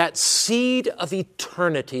that seed of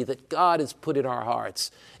eternity that God has put in our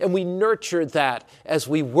hearts. And we nurture that as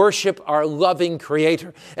we worship our loving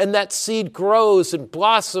Creator. And that seed grows and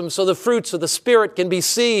blossoms so the fruits of the Spirit can be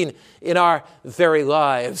seen in our very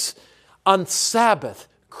lives. On Sabbath,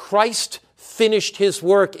 Christ finished his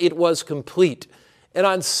work. It was complete. And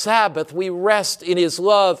on Sabbath, we rest in his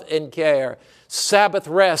love and care. Sabbath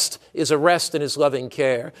rest is a rest in his loving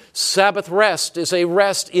care. Sabbath rest is a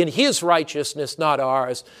rest in his righteousness, not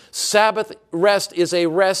ours. Sabbath rest is a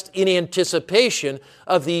rest in anticipation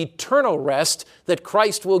of the eternal rest that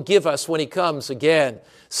Christ will give us when he comes again.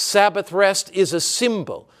 Sabbath rest is a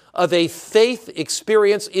symbol of a faith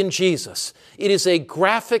experience in Jesus. It is a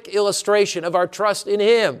graphic illustration of our trust in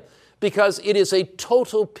him, because it is a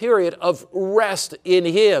total period of rest in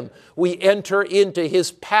him. We enter into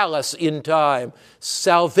his palace in time.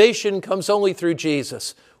 Salvation comes only through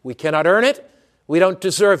Jesus. We cannot earn it. We don't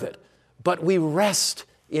deserve it. But we rest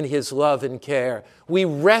in his love and care. We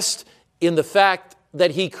rest in the fact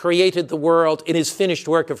that he created the world in his finished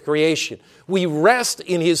work of creation. We rest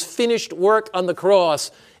in his finished work on the cross.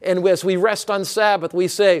 And as we rest on Sabbath, we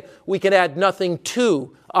say we can add nothing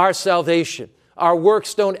to our salvation. Our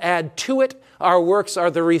works don't add to it. Our works are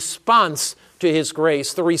the response to his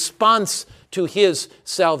grace, the response to his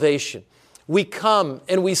salvation. We come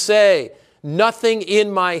and we say, nothing in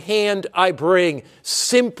my hand I bring,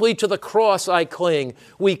 simply to the cross I cling.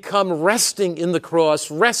 We come resting in the cross,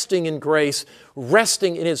 resting in grace,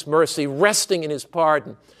 resting in his mercy, resting in his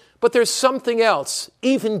pardon. But there's something else,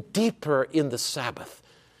 even deeper in the Sabbath.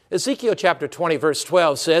 Ezekiel chapter 20, verse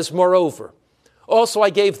 12 says, moreover, also I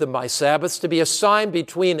gave them my Sabbaths to be a sign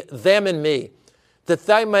between them and me, that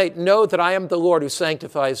they might know that I am the Lord who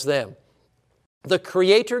sanctifies them. The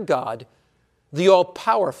Creator God, the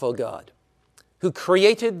all-powerful God, who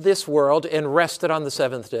created this world and rested on the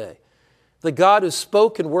seventh day, the God who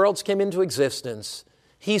spoke and worlds came into existence,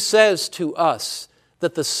 he says to us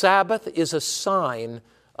that the Sabbath is a sign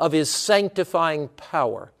of his sanctifying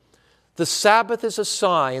power. The Sabbath is a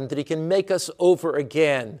sign that he can make us over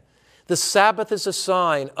again. The Sabbath is a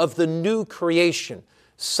sign of the new creation.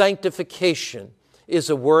 Sanctification is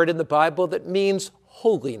a word in the Bible that means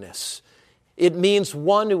holiness. It means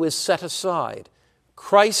one who is set aside.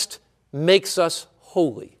 Christ makes us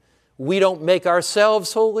holy. We don't make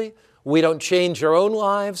ourselves holy. We don't change our own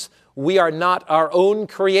lives. We are not our own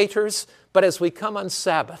creators. But as we come on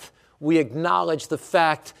Sabbath, we acknowledge the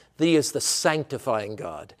fact that he is the sanctifying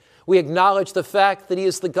God. We acknowledge the fact that he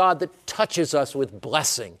is the God that touches us with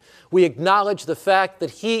blessing. We acknowledge the fact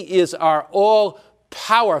that he is our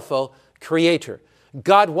all-powerful creator.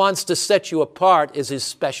 God wants to set you apart as his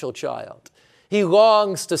special child. He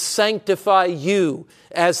longs to sanctify you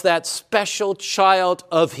as that special child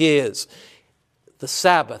of his. The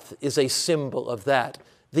Sabbath is a symbol of that.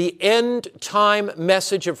 The end-time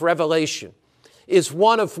message of Revelation is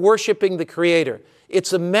one of worshiping the Creator.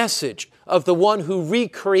 It's a message of the one who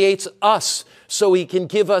recreates us so he can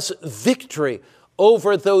give us victory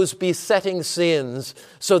over those besetting sins,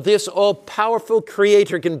 so this all-powerful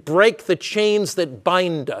Creator can break the chains that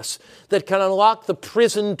bind us, that can unlock the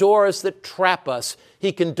prison doors that trap us.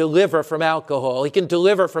 He can deliver from alcohol. He can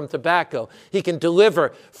deliver from tobacco. He can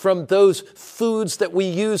deliver from those foods that we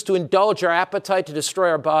use to indulge our appetite to destroy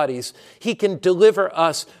our bodies. He can deliver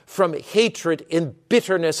us from hatred and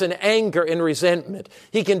bitterness and anger and resentment.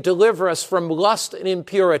 He can deliver us from lust and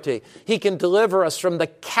impurity. He can deliver us from the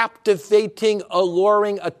captivating,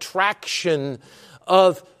 alluring attraction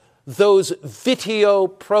of those video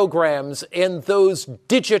programs and those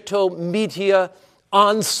digital media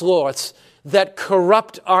onslaughts that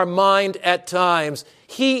corrupt our mind at times.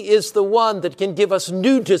 He is the one that can give us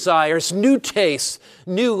new desires, new tastes,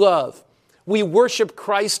 new love. We worship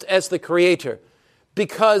Christ as the Creator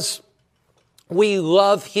because we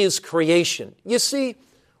love his creation. You see,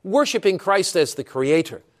 worshiping Christ as the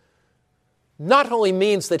Creator not only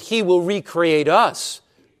means that he will recreate us,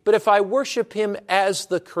 but if I worship him as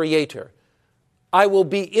the Creator, I will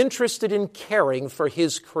be interested in caring for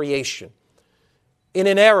his creation. In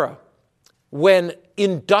an era when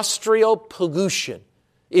industrial pollution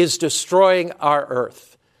is destroying our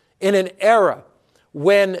earth, in an era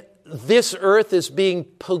when this earth is being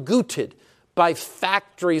polluted by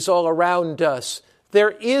factories all around us,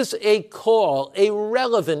 there is a call, a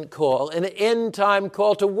relevant call, an end-time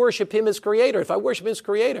call to worship him as Creator. If I worship him as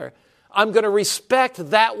Creator, I'm going to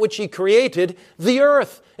respect that which he created, the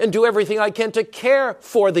earth, and do everything I can to care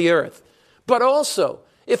for the earth. But also,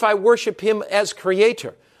 if I worship him as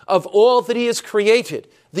creator of all that he has created,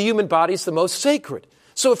 the human body is the most sacred.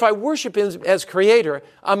 So if I worship him as creator,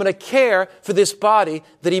 I'm going to care for this body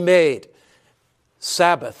that he made.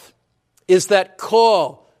 Sabbath is that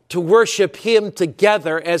call to worship him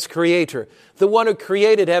together as creator, the one who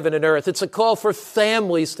created heaven and earth. It's a call for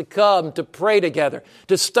families to come, to pray together,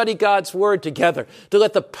 to study God's word together, to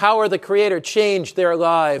let the power of the Creator change their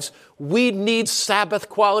lives. We need Sabbath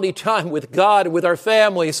quality time with God, with our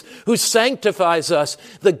families, who sanctifies us,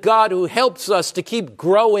 the God who helps us to keep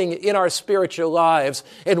growing in our spiritual lives.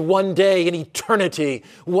 And one day in eternity,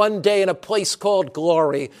 one day in a place called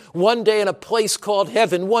glory, one day in a place called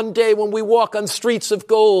heaven, one day when we walk on streets of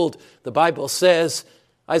gold, the Bible says,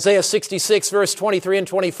 Isaiah 66, verse 23 and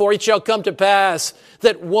 24, it shall come to pass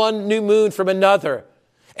that one new moon from another,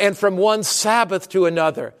 and from one Sabbath to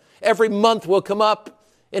another, every month will come up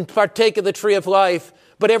and partake of the tree of life,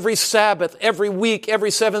 but every Sabbath, every week,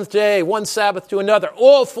 every seventh day, one Sabbath to another,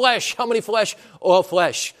 all flesh, how many flesh? All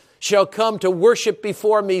flesh shall come to worship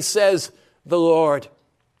before me, says the Lord.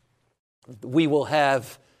 We will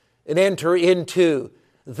have and enter into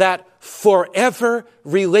that forever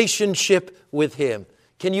relationship with him.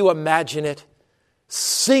 Can you imagine it?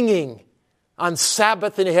 Singing on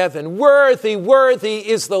Sabbath in heaven, worthy, worthy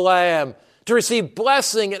is the Lamb to receive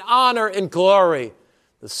blessing and honor and glory.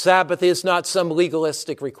 The Sabbath is not some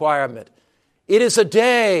legalistic requirement. It is a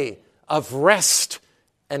day of rest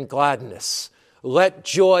and gladness. Let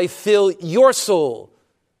joy fill your soul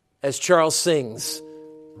as Charles sings,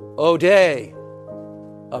 O day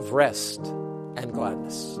of rest and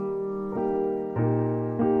gladness.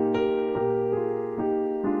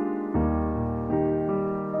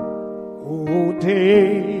 O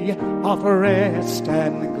day of rest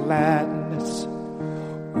and gladness,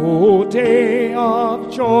 O day of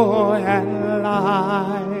joy and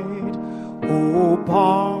light, O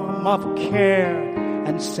balm of care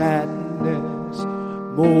and sadness,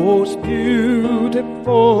 most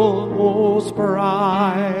beautiful, most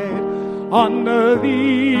bright, under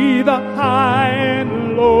thee the high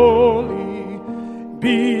and lowly,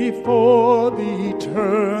 before the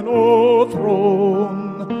eternal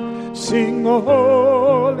throne, sing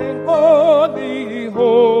holy, holy,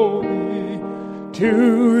 holy,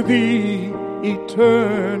 to the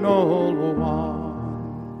eternal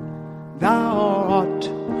one. Thou art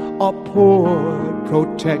a port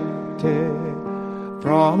protected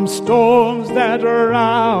from storms that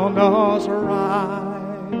around us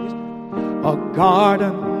rise, a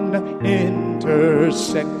garden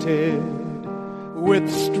intersected with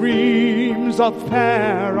streams of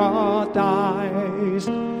paradise.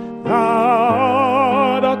 Thou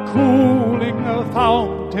art a cooling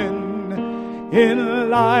fountain in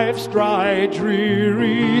life's dry,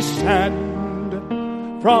 dreary sand.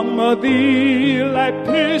 From thee, like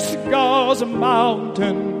Pisgah's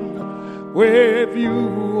mountain, where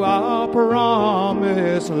view our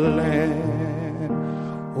promised land.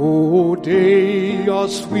 O day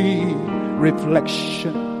of sweet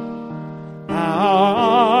reflection,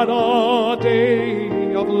 thou art a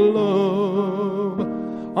day of love,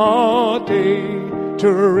 a day to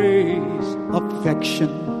raise affection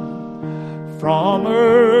from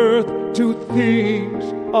earth to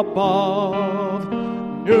things above.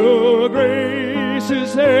 Your grace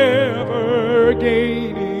is ever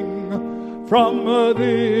gaining from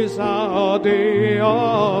this our day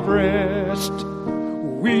of rest.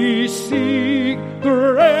 We seek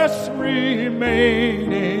the rest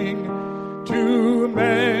remaining to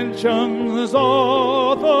mansions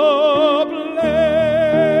of the blessed.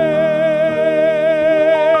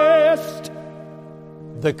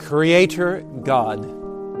 The Creator God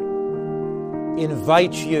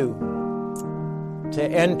invites you to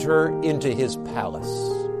enter into his palace.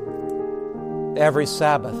 Every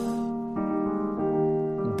Sabbath,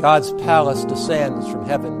 God's palace descends from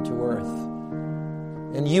heaven to earth,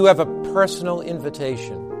 and you have a personal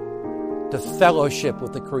invitation to fellowship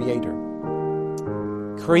with the Creator.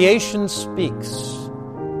 Creation speaks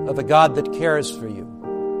of a God that cares for you.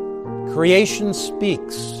 Creation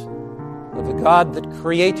speaks of a God that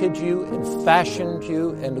created you and fashioned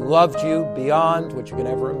you and loved you beyond what you can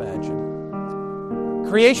ever imagine.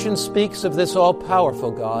 Creation speaks of this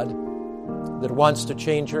all-powerful God that wants to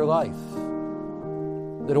change your life,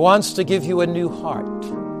 that wants to give you a new heart.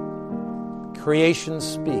 Creation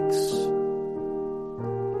speaks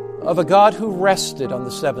of a God who rested on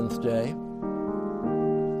the seventh day,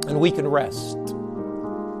 and we can rest.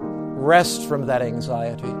 Rest from that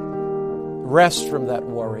anxiety, rest from that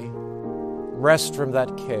worry, rest from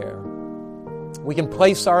that care, We can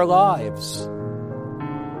place our lives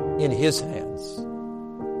in His hands.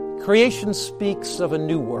 Creation speaks of a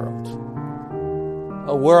new world,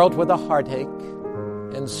 a world where the heartache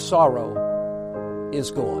and sorrow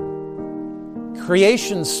is gone.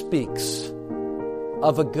 Creation speaks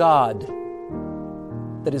of a God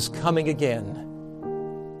that is coming again.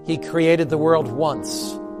 He created the world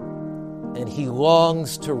once, and He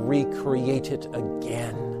longs to recreate it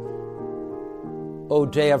again. O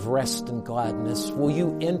day of rest and gladness, will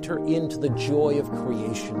you enter into the joy of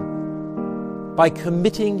creation by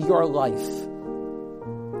committing your life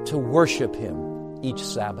to worship Him each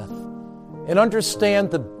Sabbath and understand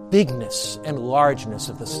the bigness and largeness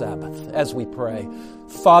of the Sabbath as we pray.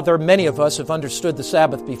 Father, many of us have understood the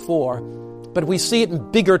Sabbath before, but we see it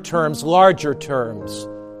in bigger terms, larger terms.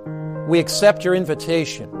 We accept your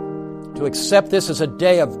invitation to accept this as a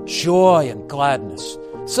day of joy and gladness.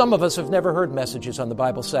 Some of us have never heard messages on the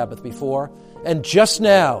Bible Sabbath before, and just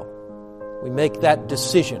now we make that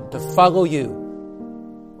decision to follow you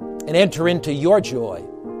and enter into your joy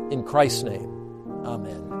in Christ's name.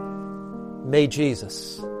 Amen. May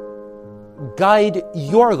Jesus guide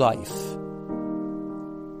your life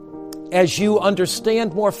as you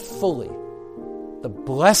understand more fully the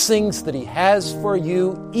blessings that He has for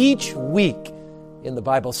you each week in the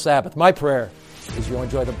Bible Sabbath. My prayer is you'll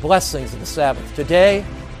enjoy the blessings of the Sabbath today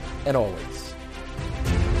and always.